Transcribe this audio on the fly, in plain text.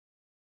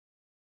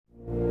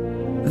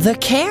The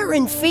care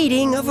and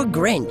feeding of a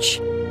Grinch.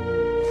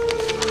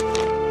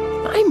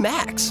 I'm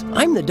Max,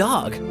 I'm the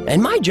dog,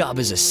 and my job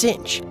is a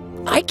cinch.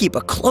 I keep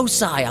a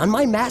close eye on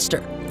my master,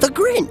 the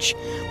Grinch.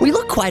 We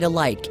look quite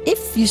alike,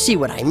 if you see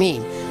what I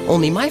mean,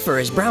 only my fur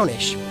is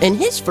brownish, and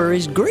his fur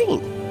is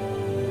green.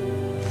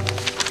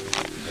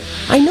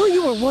 I know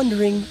you are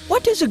wondering,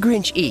 what does a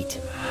Grinch eat?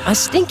 A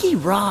stinky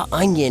raw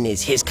onion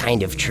is his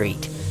kind of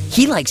treat.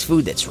 He likes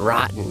food that's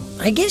rotten.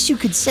 I guess you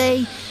could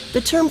say the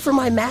term for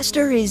my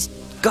master is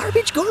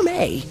garbage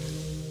gourmet.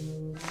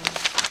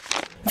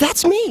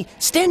 That's me,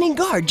 standing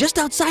guard just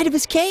outside of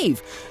his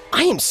cave.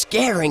 I am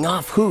scaring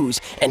off Who's,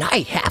 and I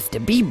have to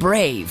be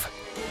brave.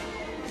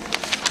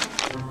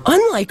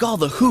 Unlike all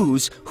the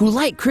Who's who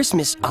like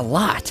Christmas a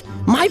lot,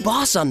 my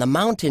boss on the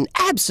mountain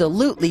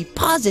absolutely,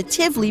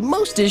 positively,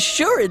 most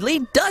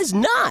assuredly does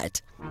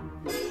not.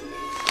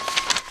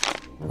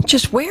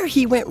 Just where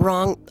he went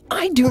wrong,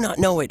 I do not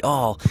know at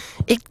all.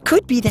 It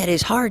could be that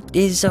his heart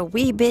is a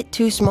wee bit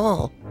too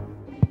small.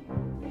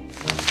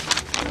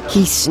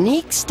 He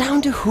sneaks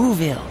down to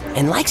Whoville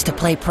and likes to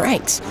play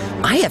pranks.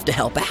 I have to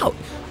help out,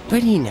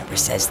 but he never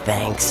says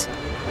thanks.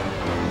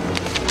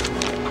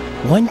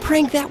 One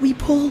prank that we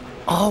pull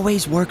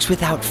always works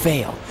without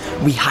fail.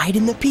 We hide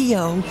in the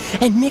P.O.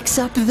 and mix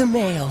up the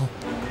mail.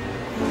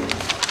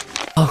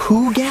 A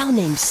Who gal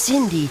named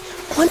Cindy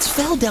once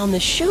fell down the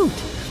chute.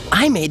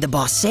 I made the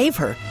boss save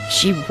her.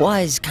 She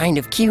was kind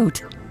of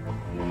cute.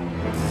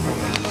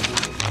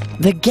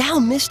 The gal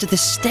missed the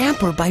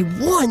stamper by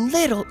one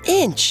little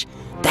inch.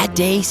 That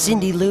day,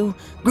 Cindy Lou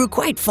grew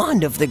quite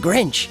fond of the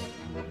Grinch.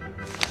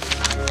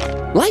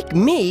 Like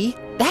me,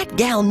 that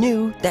gal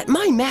knew that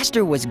my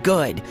master was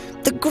good.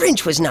 The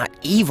Grinch was not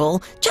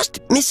evil, just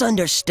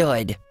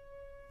misunderstood.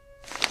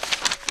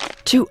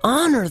 To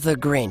honor the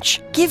Grinch,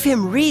 give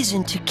him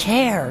reason to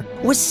care,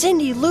 was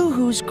Cindy Lou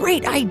Who's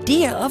great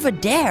idea of a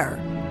dare.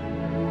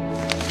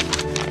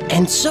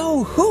 And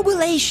so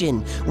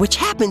Whobilation, which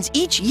happens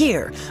each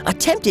year,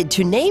 attempted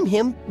to name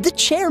him the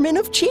chairman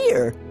of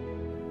cheer.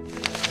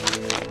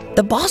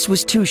 The boss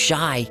was too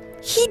shy.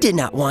 He did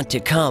not want to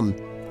come.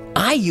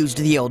 I used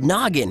the old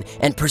noggin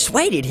and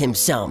persuaded him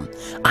some.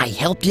 I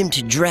helped him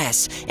to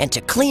dress and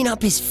to clean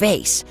up his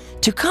face,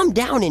 to come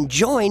down and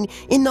join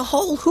in the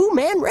whole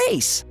Who-man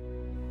race.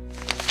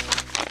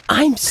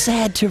 I'm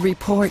sad to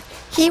report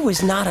he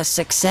was not a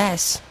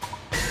success.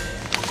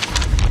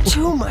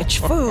 Too much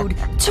food,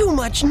 too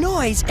much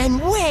noise, and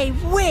way,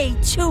 way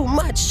too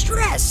much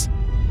stress.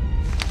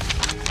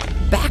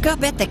 Back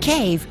up at the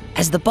cave,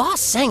 as the boss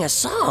sang a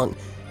song,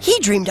 he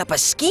dreamed up a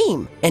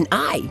scheme, and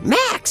I,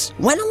 Max,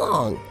 went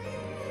along.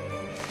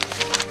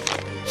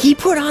 He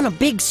put on a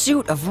big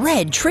suit of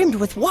red trimmed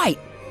with white.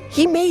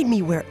 He made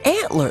me wear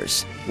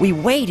antlers. We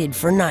waited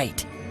for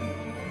night.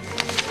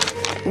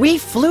 We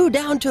flew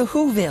down to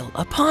Whoville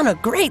upon a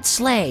great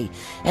sleigh,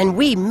 and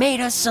we made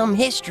us some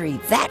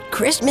history that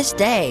Christmas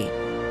Day.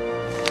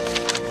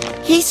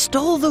 He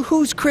stole the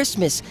Who's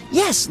Christmas,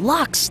 yes,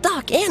 lock,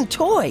 stock, and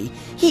toy.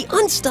 He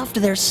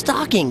unstuffed their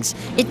stockings.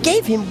 It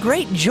gave him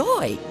great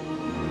joy.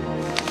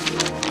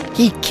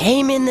 He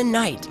came in the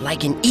night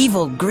like an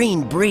evil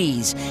green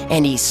breeze,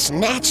 and he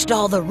snatched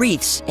all the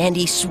wreaths, and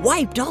he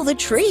swiped all the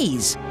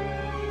trees.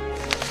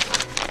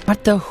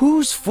 But the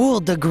Who's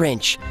fooled the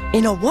Grinch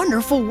in a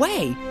wonderful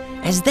way,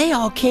 as they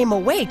all came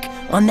awake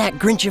on that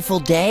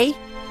Grinchiful day.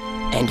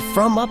 And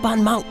from up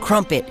on Mount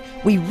Crumpet,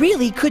 we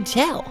really could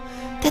tell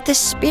that the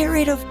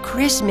spirit of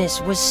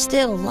Christmas was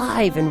still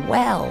alive and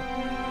well.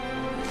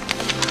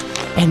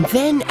 And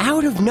then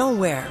out of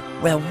nowhere,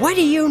 well, what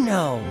do you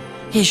know?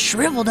 His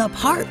shriveled up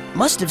heart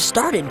must have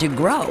started to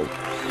grow.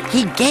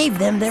 He gave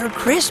them their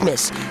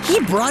Christmas. He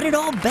brought it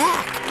all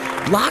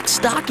back. Lock,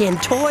 stock,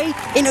 and toy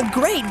in a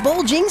great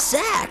bulging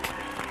sack.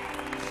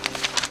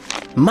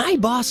 My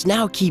boss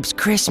now keeps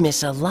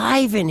Christmas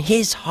alive in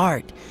his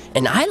heart,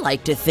 and I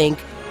like to think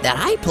that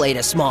I played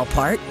a small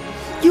part.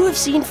 You have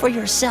seen for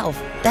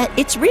yourself that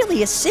it's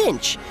really a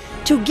cinch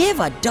to give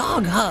a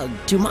dog hug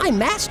to my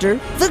master,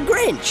 the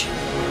Grinch.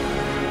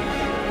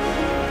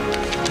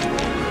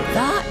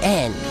 The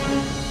end.